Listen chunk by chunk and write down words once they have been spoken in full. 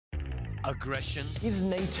Aggression? Is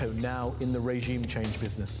NATO now in the regime change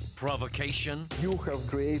business? Provocation? You have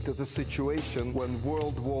created a situation when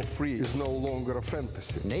World War III is no longer a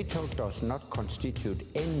fantasy. NATO does not constitute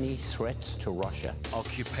any threat to Russia.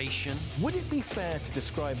 Occupation? Would it be fair to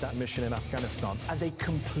describe that mission in Afghanistan as a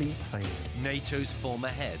complete failure? NATO's former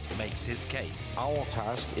head makes his case. Our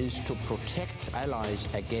task is to protect allies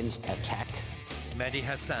against attack. Mehdi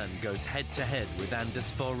Hasan goes head-to-head with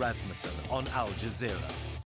Anders Fogh Rasmussen on Al Jazeera.